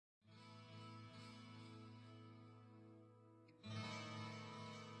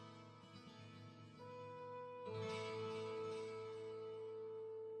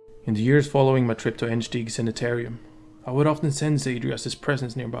In the years following my trip to RX'd Sanitarium, I would often sense Adria's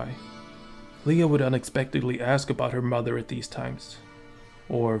presence nearby. Leah would unexpectedly ask about her mother at these times,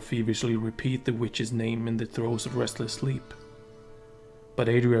 or feverishly repeat the witch's name in the throes of restless sleep. But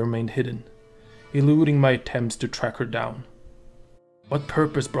Adria remained hidden, eluding my attempts to track her down. What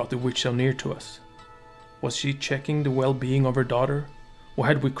purpose brought the witch so near to us? Was she checking the well-being of her daughter, or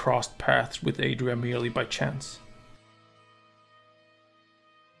had we crossed paths with Adria merely by chance?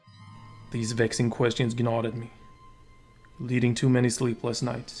 These vexing questions gnawed at me, leading to many sleepless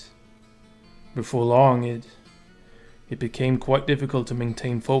nights. Before long, it became quite difficult to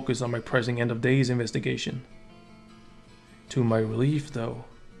maintain focus on my pressing end-of-days investigation. To my relief, though,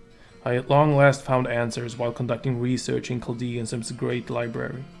 I at long last found answers while conducting research in Chaldean's great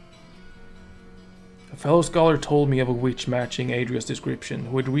library. A fellow scholar told me of a witch matching Adria's description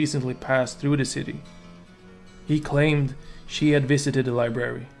who had recently passed through the city. He claimed she had visited the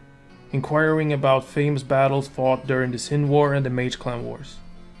library, inquiring about famous battles fought during the Sin War and the Mage Clan Wars,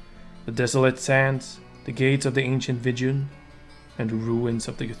 the desolate sands, the gates of the ancient Vigion, and the ruins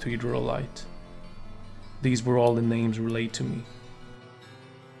of the Cathedral Light. These were all the names relayed to me.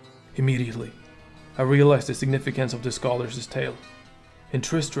 Immediately, I realized the significance of the scholar's tale. In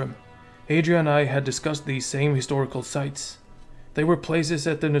Tristram, Adria and I had discussed these same historical sites. They were places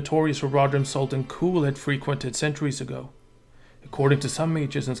that the notorious Rodram Sultan Kul had frequented centuries ago. According to some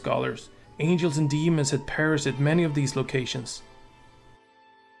mages and scholars, angels and demons had perished at many of these locations.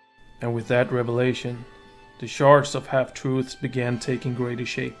 And with that revelation, the shards of half-truths began taking greater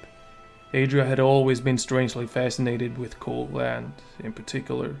shape. Adria had always been strangely fascinated with Kul and, in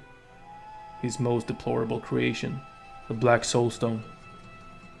particular, his most deplorable creation, the Black Soulstone.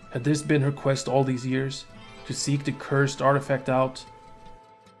 Had this been her quest all these years, to seek the cursed artifact out?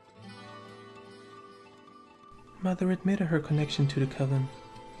 Mother admitted her connection to the Coven.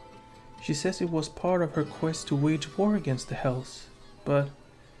 She says it was part of her quest to wage war against the Hells, but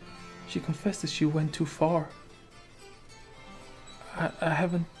she confessed that she went too far. I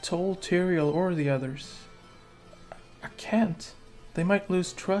haven't told Tyrael or the others. I can't. They might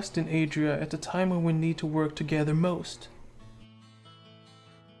lose trust in Adria at the time when we need to work together most.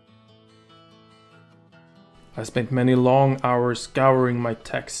 I spent many long hours scouring my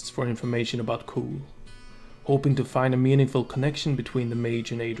texts for information about Kul, hoping to find a meaningful connection between the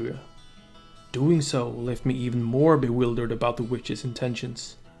mage and Adria. Doing so left me even more bewildered about the witch's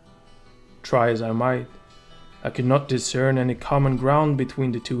intentions. Try as I might, I could not discern any common ground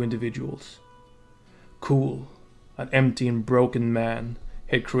between the two individuals. Kul, an empty and broken man,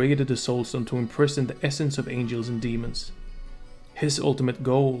 had created the Soulstone to imprison the essence of angels and demons. His ultimate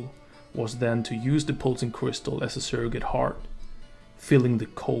goal was then to use the pulsing crystal as a surrogate heart, filling the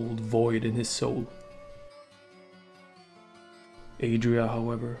cold void in his soul. Adria,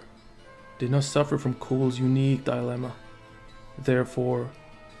 however, did not suffer from Kul's unique dilemma. Therefore,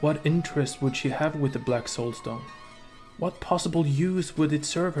 what interest would she have with the Black Soulstone? What possible use would it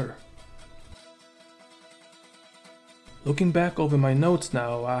serve her? Looking back over my notes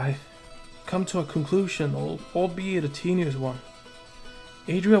now, I've come to a conclusion, albeit a tedious one.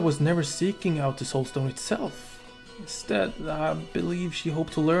 Adria was never seeking out the Soulstone itself. Instead, I believe she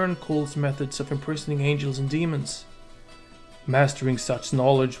hoped to learn Kul's methods of imprisoning angels and demons. Mastering such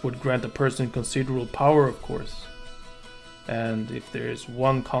knowledge would grant a person considerable power, of course. And if there is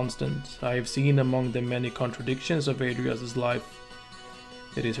one constant I have seen among the many contradictions of Adria's life,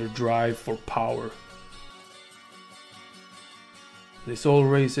 it is her drive for power. This all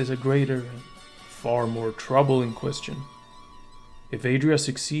raises a greater and far more troubling question. If Adria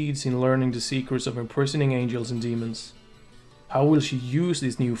succeeds in learning the secrets of imprisoning angels and demons, how will she use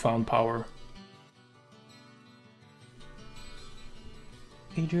this newfound power?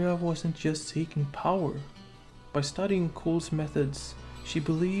 Adria wasn't just seeking power. By studying Kul's methods, she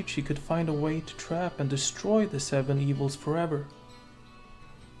believed she could find a way to trap and destroy the seven evils forever.